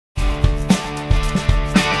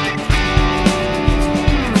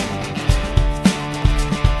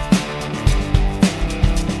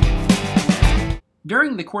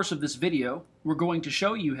During the course of this video, we're going to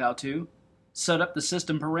show you how to set up the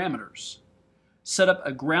system parameters, set up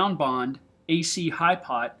a ground bond, AC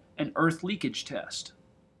Hipot, and earth leakage test.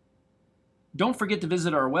 Don't forget to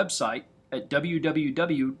visit our website at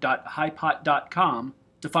www.hipot.com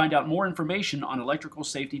to find out more information on electrical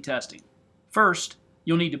safety testing. First,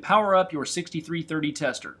 you'll need to power up your 6330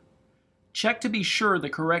 tester. Check to be sure the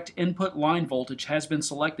correct input line voltage has been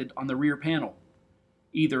selected on the rear panel,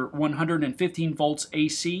 either 115 volts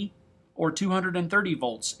AC or 230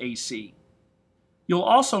 volts AC. You'll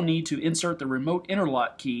also need to insert the remote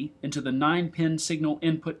interlock key into the 9-pin signal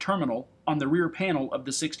input terminal on the rear panel of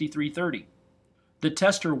the 6330. The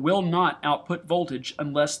tester will not output voltage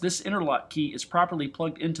unless this interlock key is properly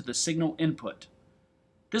plugged into the signal input.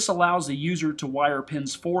 This allows the user to wire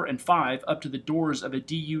pins 4 and 5 up to the doors of a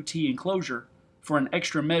DUT enclosure for an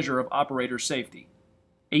extra measure of operator safety.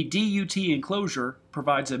 A DUT enclosure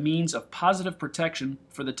provides a means of positive protection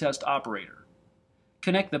for the test operator.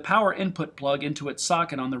 Connect the power input plug into its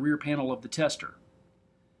socket on the rear panel of the tester.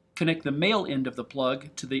 Connect the male end of the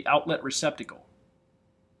plug to the outlet receptacle.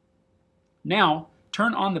 Now,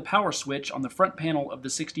 turn on the power switch on the front panel of the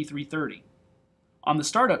 6330. On the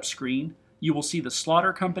startup screen, you will see the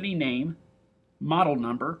slaughter company name, model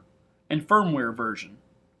number, and firmware version.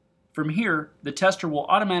 From here, the tester will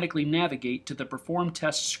automatically navigate to the Perform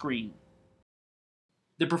Test screen.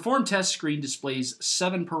 The Perform Test screen displays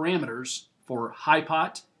 7 parameters for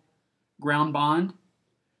Hipot, ground bond,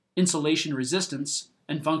 insulation resistance,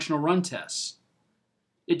 and functional run tests.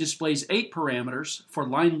 It displays 8 parameters for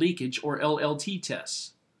line leakage or LLT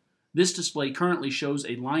tests. This display currently shows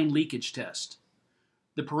a line leakage test.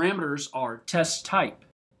 The parameters are test type,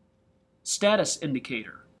 status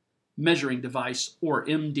indicator, measuring device or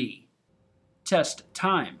MD, test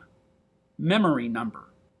time, memory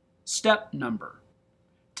number, step number,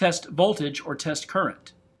 test voltage or test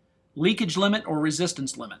current, leakage limit or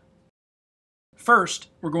resistance limit. First,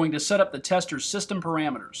 we're going to set up the tester's system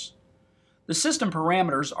parameters. The system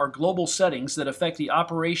parameters are global settings that affect the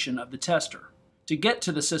operation of the tester. To get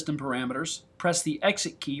to the system parameters, press the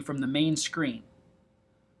exit key from the main screen.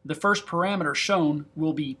 The first parameter shown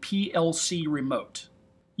will be PLC remote.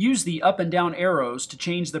 Use the up and down arrows to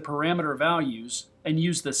change the parameter values and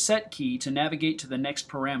use the set key to navigate to the next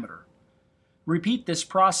parameter. Repeat this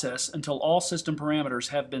process until all system parameters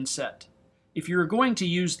have been set. If you're going to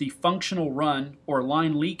use the functional run or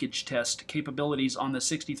line leakage test capabilities on the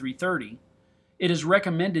 6330, it is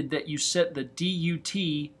recommended that you set the DUT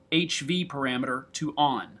HV parameter to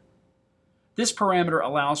on. This parameter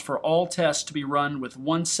allows for all tests to be run with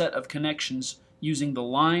one set of connections using the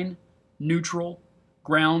line, neutral,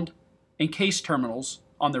 ground, and case terminals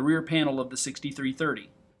on the rear panel of the 6330.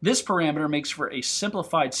 This parameter makes for a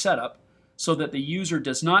simplified setup so that the user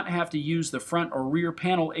does not have to use the front or rear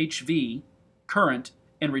panel HV, current,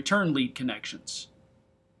 and return lead connections.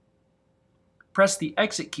 Press the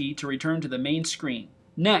exit key to return to the main screen.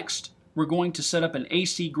 Next, we're going to set up an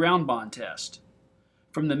AC Groundbond test.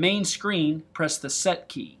 From the main screen, press the set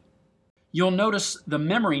key. You'll notice the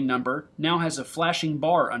memory number now has a flashing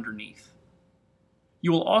bar underneath.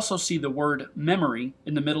 You will also see the word memory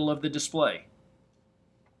in the middle of the display.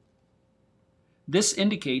 This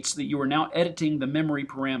indicates that you are now editing the memory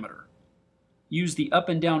parameter. Use the up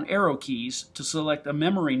and down arrow keys to select a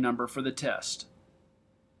memory number for the test.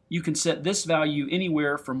 You can set this value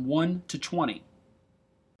anywhere from 1 to 20.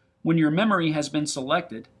 When your memory has been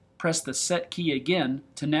selected, press the set key again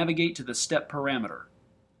to navigate to the step parameter.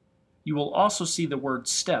 You will also see the word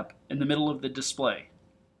step in the middle of the display.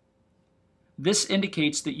 This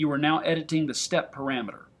indicates that you are now editing the step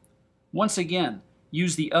parameter. Once again,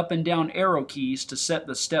 use the up and down arrow keys to set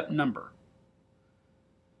the step number.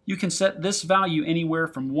 You can set this value anywhere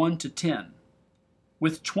from 1 to 10.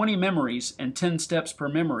 With 20 memories and 10 steps per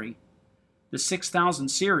memory, the 6000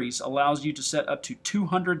 series allows you to set up to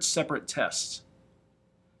 200 separate tests.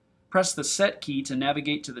 Press the set key to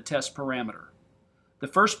navigate to the test parameter. The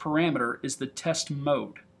first parameter is the test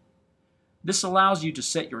mode. This allows you to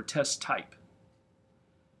set your test type.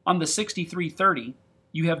 On the 6330,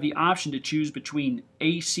 you have the option to choose between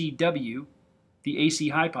ACW, the AC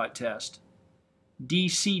Hipot test,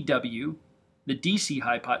 DCW, the DC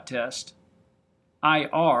Hipot test,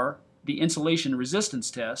 IR, the insulation resistance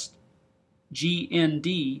test,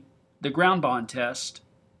 GND, the ground bond test,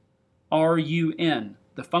 RUN,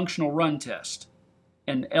 the functional run test,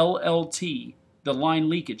 and LLT, the line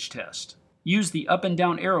leakage test. Use the up and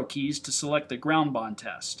down arrow keys to select the ground bond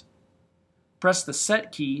test. Press the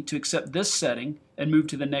set key to accept this setting and move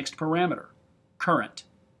to the next parameter, current.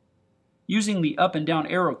 Using the up and down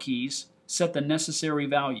arrow keys, set the necessary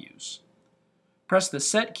values. Press the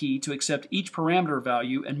Set key to accept each parameter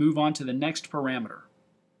value and move on to the next parameter.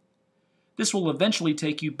 This will eventually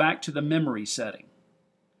take you back to the memory setting.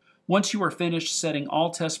 Once you are finished setting all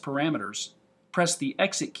test parameters, press the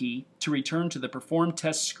Exit key to return to the Perform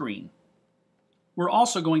Test screen. We're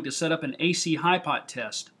also going to set up an AC Hipot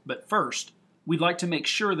test, but first, we'd like to make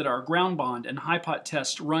sure that our Groundbond and Hypot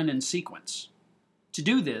tests run in sequence. To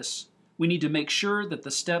do this, we need to make sure that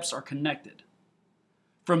the steps are connected.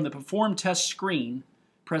 From the Perform Test screen,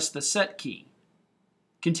 press the Set key.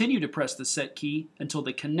 Continue to press the Set key until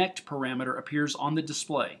the Connect parameter appears on the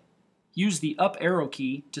display. Use the up arrow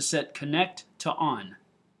key to set Connect to On.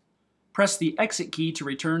 Press the Exit key to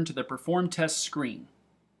return to the Perform Test screen.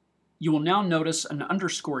 You will now notice an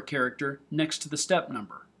underscore character next to the step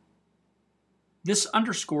number. This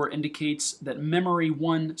underscore indicates that Memory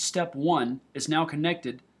 1 Step 1 is now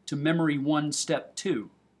connected to Memory 1 Step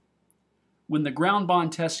 2. When the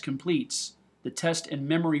Groundbond test completes, the test in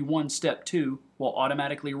Memory 1 Step 2 will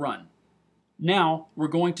automatically run. Now we're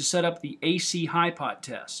going to set up the AC Hipot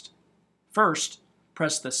test. First,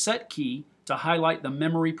 press the Set key to highlight the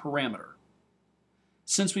memory parameter.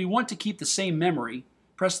 Since we want to keep the same memory,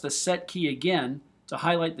 press the Set key again to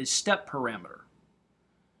highlight the step parameter.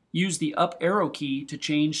 Use the up arrow key to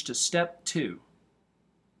change to Step 2.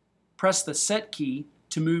 Press the Set key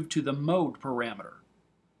to move to the mode parameter.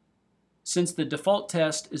 Since the default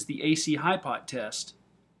test is the AC Hipot test,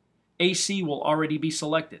 AC will already be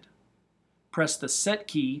selected. Press the Set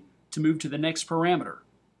key to move to the next parameter,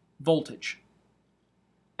 voltage.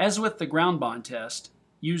 As with the Groundbond test,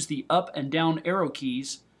 use the up and down arrow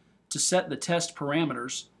keys to set the test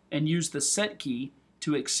parameters and use the Set key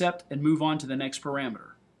to accept and move on to the next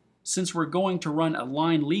parameter. Since we're going to run a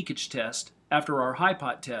line leakage test after our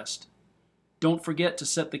Hypot test, don't forget to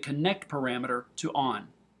set the Connect parameter to On.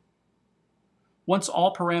 Once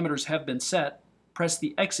all parameters have been set, press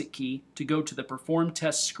the Exit key to go to the Perform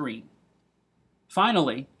Test screen.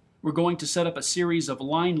 Finally, we're going to set up a series of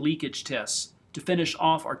line leakage tests to finish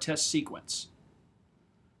off our test sequence.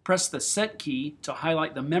 Press the Set key to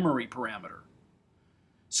highlight the memory parameter.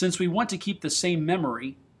 Since we want to keep the same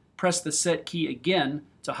memory, press the Set key again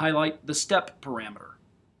to highlight the step parameter.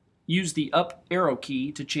 Use the up arrow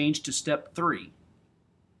key to change to Step 3.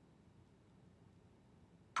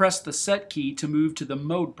 Press the Set key to move to the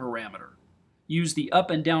mode parameter. Use the up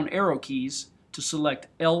and down arrow keys to select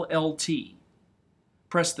LLT.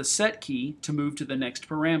 Press the Set key to move to the next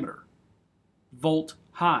parameter, volt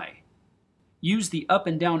high. Use the up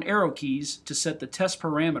and down arrow keys to set the test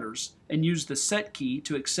parameters and use the Set key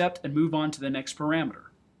to accept and move on to the next parameter.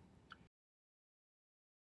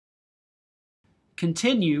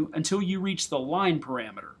 Continue until you reach the line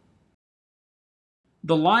parameter.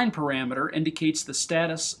 The line parameter indicates the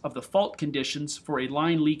status of the fault conditions for a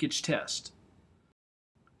line leakage test.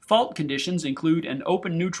 Fault conditions include an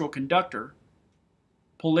open neutral conductor,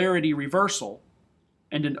 polarity reversal,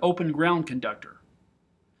 and an open ground conductor.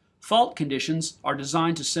 Fault conditions are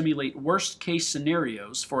designed to simulate worst-case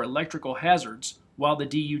scenarios for electrical hazards while the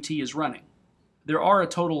DUT is running. There are a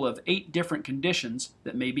total of 8 different conditions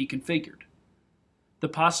that may be configured. The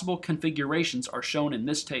possible configurations are shown in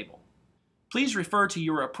this table. Please refer to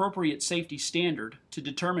your appropriate safety standard to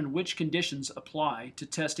determine which conditions apply to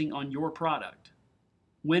testing on your product.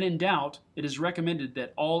 When in doubt, it is recommended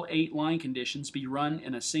that all 8 line conditions be run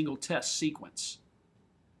in a single test sequence.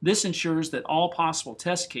 This ensures that all possible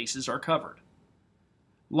test cases are covered.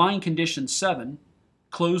 Line condition 7,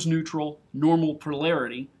 closed neutral, normal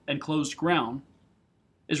polarity, and closed ground,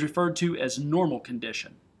 is referred to as normal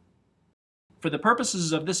condition. For the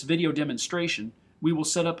purposes of this video demonstration, we will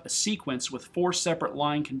set up a sequence with 4 separate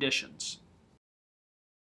line conditions.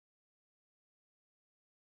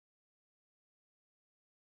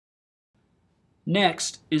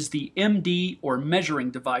 Next is the MD or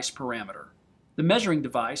measuring device parameter. The measuring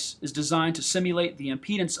device is designed to simulate the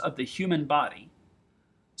impedance of the human body.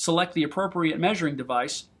 Select the appropriate measuring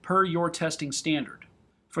device per your testing standard.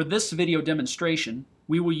 For this video demonstration,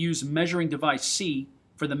 we will use measuring device C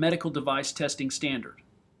for the medical device testing standard.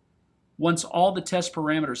 Once all the test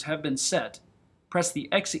parameters have been set, press the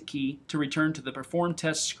Exit key to return to the Perform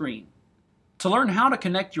Test screen. To learn how to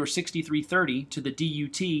connect your 6330 to the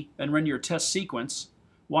DUT and run your test sequence,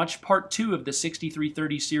 watch Part 2 of the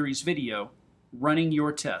 6330 series video, Running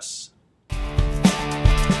Your Tests.